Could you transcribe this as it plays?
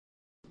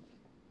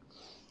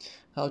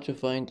How to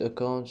find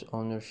account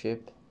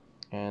ownership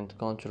and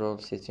control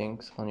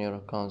settings on your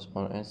accounts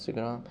on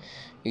Instagram,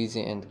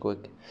 easy and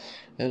quick.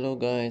 Hello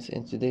guys,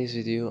 in today's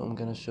video I'm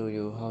gonna show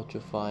you how to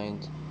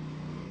find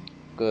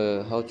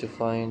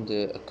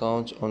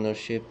account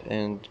ownership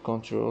and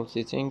control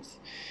settings,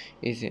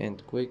 easy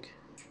and quick.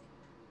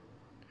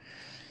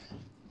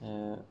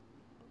 uh,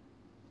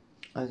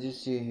 as you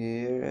see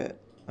here,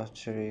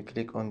 after you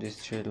click on these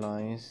three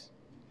lines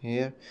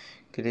here,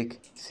 click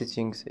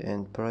settings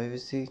and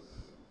privacy.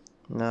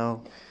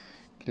 Now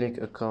click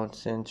account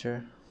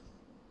center.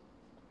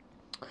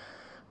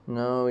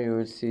 Now you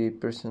will see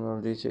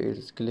personal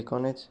details, click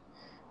on it,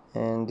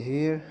 and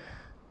here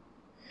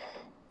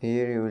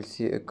you will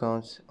see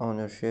accounts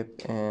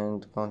ownership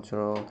and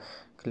control,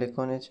 click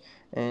on it,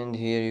 and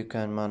here you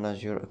can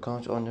manage your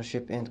account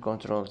ownership and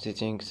control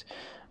settings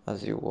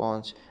as you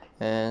want.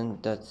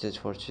 And that's it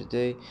for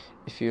today.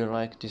 If you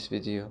like this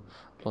video,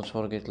 don't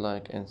forget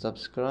like and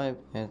subscribe,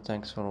 and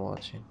thanks for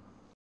watching.